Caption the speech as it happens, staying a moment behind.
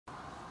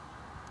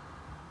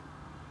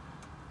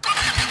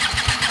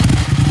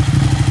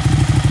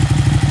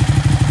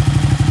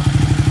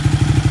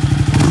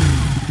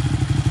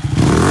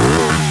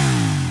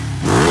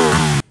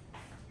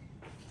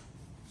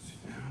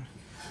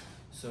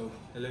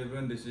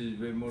everyone, this is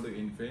Webmodo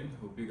in frame.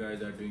 Hope you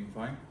guys are doing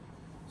fine.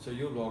 So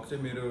your vlog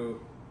चाहिँ मेरो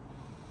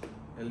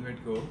helmet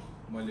को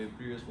मैले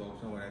previous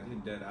vlogs मा भनेको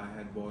थिएँ that I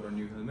had bought a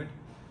new helmet.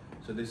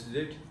 So this is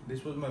it.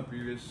 This was my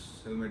previous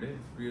helmet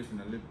previous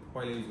भन्नाले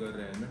पहिला use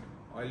गरेर helmet.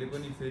 अहिले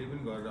पनि फेरि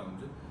पनि गरेर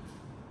हुन्छ.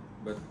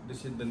 But this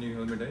is the new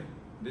helmet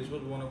This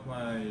was one of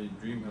my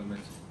dream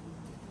helmets.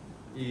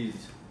 Is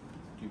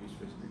to be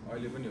specific.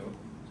 अहिले पनि हो.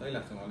 सही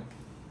लाग्छ मलाई.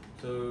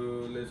 So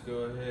let's go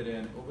ahead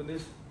and open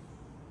this.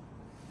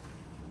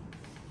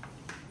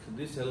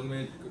 This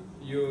helmet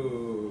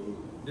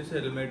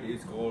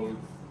is called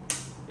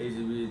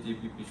PISTA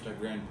GP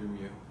Grand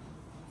Premier.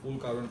 Full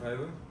carbon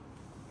fiber,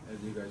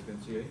 as you guys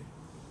can see.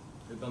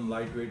 It's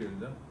lightweight.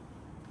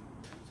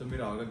 So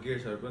my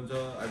gears are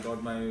I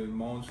got my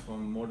mounts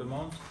from Motor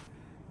Mounts.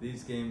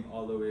 These came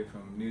all the way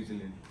from New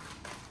Zealand.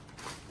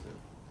 So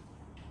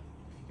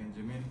if you can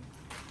zoom in,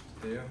 it's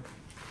there.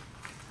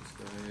 Let's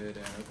go ahead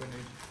and open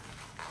it.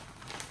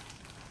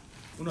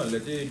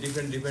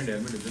 Different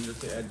helmet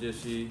just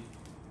adjust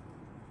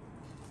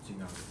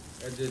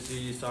HSC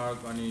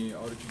shark अनि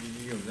अरु के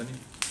हुन्छ नि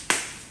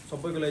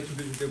सबैको लागि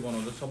छुट्टै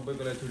बनाउँछ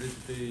सबैको लागि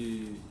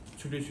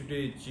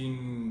छुट्टै चिन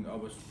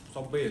अब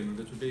सबै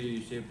हेल्मेटको छुट्टै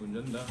शेप हुन्छ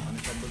नि त अनि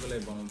सबैको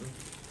लागि बनाउँछ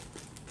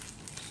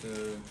सो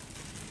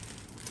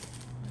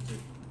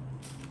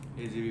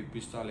एजीबी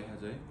पिस्टा लेखा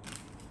छ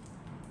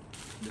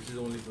this is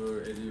only for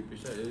AGB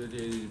पिस्टा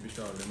AGB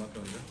पिस्टाहरुले मात्र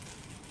हुन्छ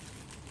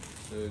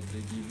so they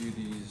give you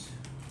this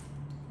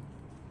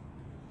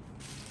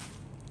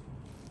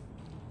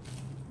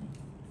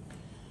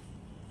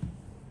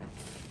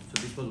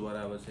This was what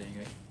I was saying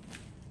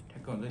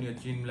ठ्याक्क हुन्छ नि यो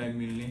चिनलाई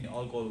मिल्ने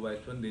अल्कोहल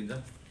वाइप्स पनि दिन्छ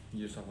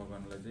यो सफा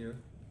गर्नलाई चाहिँ हो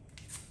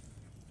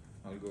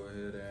I'll go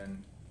ahead and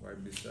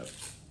wipe this up.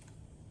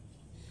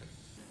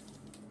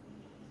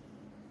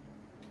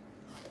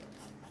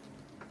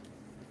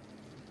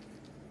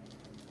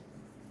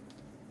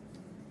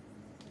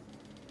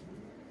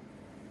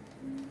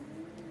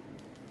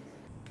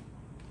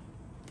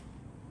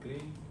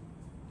 Clean.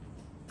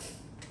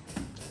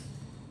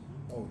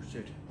 Oh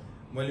shit.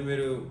 मैले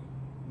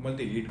त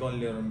हिट गन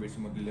लिएर बेसी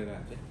म लिएर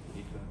आएको थिएँ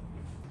hit gun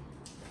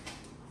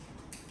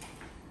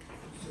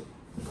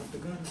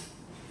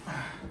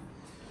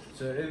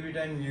so every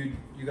time you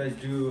guys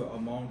do a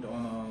mount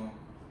on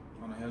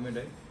a helmet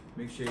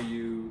make sure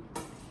you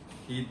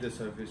heat the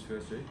surface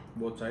first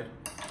both side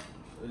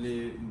ले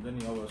हुन्छ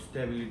नि अब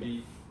stability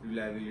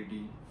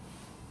reliability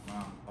मा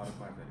फरक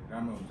पार्छ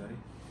राम्रो हुन्छ रे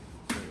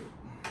so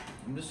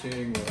I'm just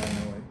sharing what I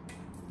know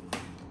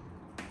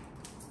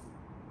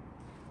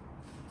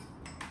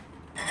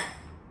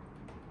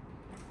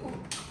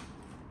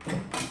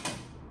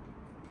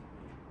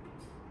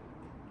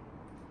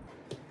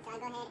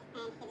Go ahead and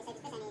hit the surface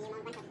first and you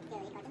mount one part to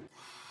record them.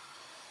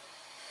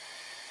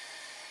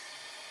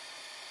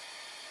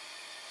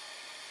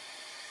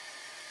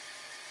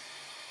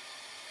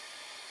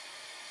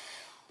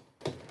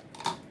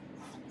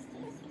 So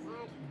let's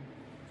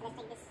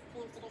take this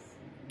 3M stickers.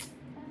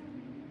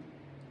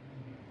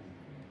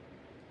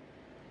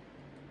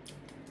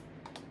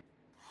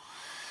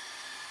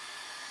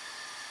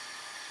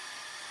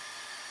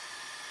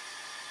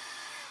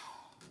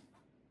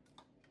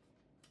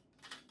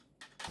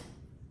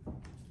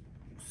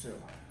 So,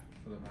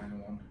 for the final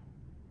one,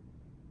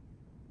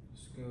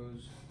 this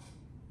goes.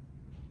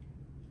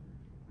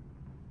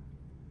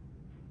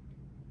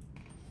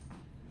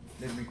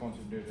 Let me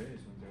concentrate.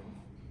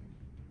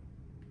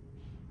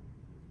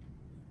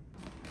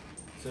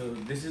 So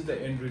this is the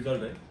end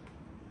result. If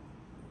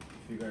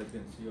you guys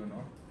can see or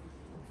not.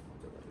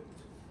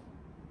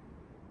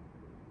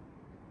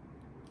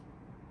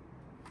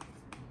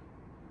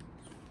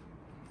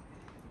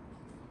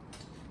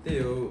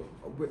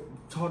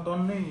 छ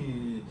टन्नै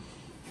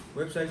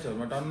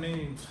वेबसाइट्सहरुमा टन्नै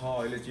छ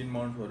अहिले चिन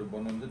माउन्टहरु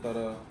बनाउँछ तर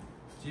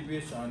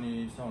GPS अनि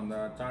सबभन्दा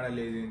चाँडै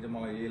ल्याइदिने चाहिँ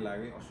मलाई यही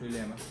लाग्यो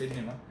अस्ट्रेलियामा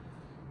सिडनीमा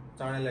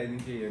चाँडै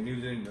ल्याइदिन्छ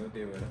न्युजिल्यान्ड हो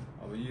त्यही भएर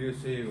अब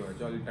युएसए भएर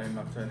चाहिँ अलि टाइम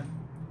लाग्छ हैन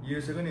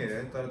युएसए पनि हेरे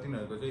तर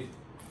तिनीहरुको चाहिँ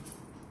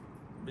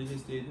बेसी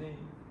स्टेज नै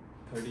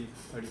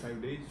 35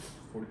 डेज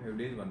 45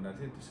 डेज भन्दा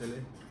थियो त्यसैले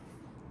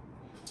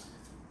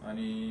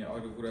अनि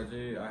अर्को कुरा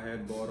चाहिँ I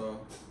had bought a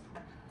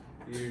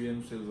iridium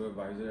silver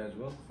visor as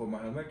well for my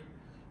helmet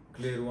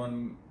clear one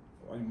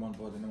अलि मन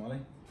पर्दैन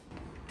मलाई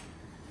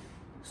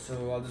so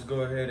I'll just go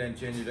ahead and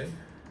change it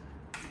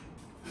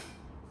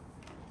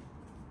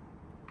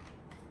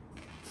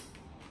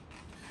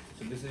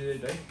so this is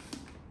it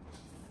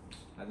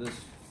I just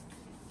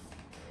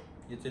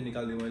यो चाहिँ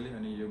निकाल्दिए मैले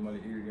अनि यो मैले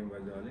iridium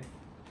visor हाले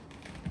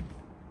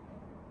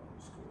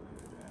let's go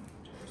ahead and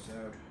check this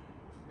out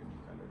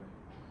निकालेर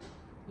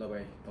ल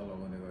भाइ त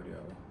लगाउने गरी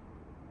अब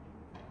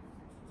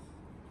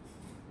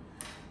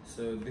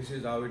so this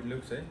is how it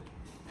looks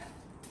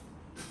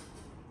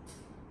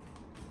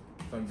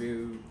from view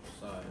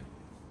side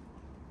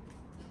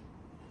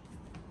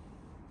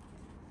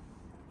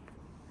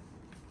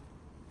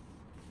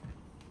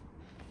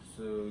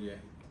so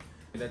yeah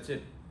that's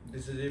it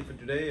this is it for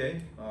today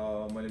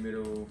मैले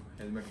मेरो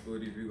हेलमेट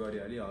को रिभ्यू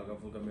गरिहालेँ हल्का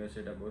फुल्का मेरो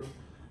सेटअपहरु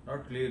not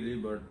clearly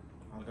but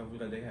हल्का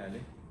फुल्का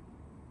देखाइहालेँ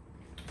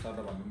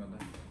Starter one.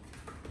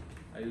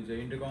 I use the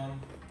intercom,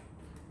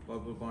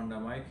 purple panda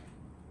mic.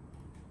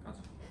 I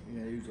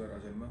use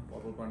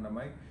purple panda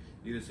mic.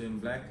 It is in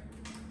black.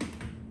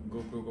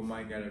 GoPro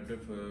mic adapter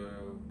for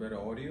better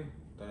audio.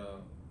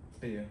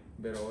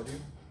 Better audio.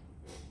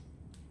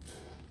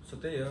 So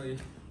okay,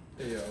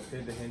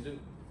 the handle,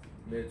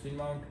 chin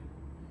mount,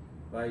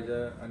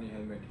 visor, and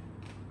helmet.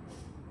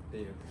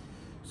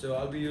 So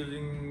I'll be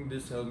using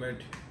this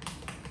helmet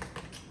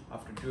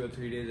after 2 or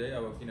 3 days. I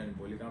was in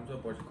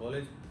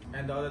college.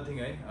 And the other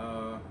thing,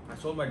 I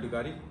sold my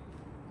Ducati.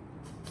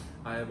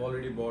 I have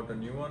already bought a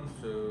new one.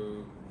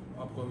 So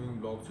upcoming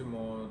vlogs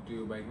more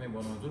to bike mein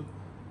banauchu.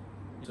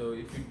 So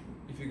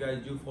if you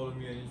guys do follow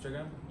me on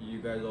Instagram,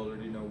 you guys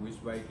already know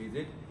which bike is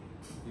it.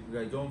 If you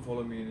guys don't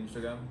follow me on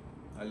Instagram,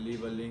 I'll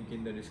leave a link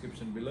in the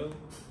description below.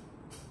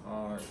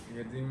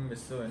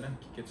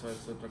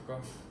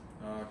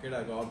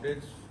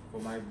 Updates for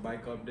my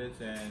bike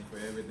updates and for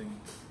everything.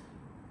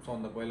 So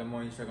on the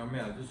Instagram.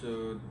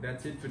 So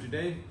that's it for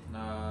today.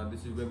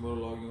 This is Wembo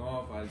logging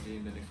off. I'll see you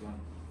in the next one.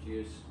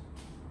 Cheers.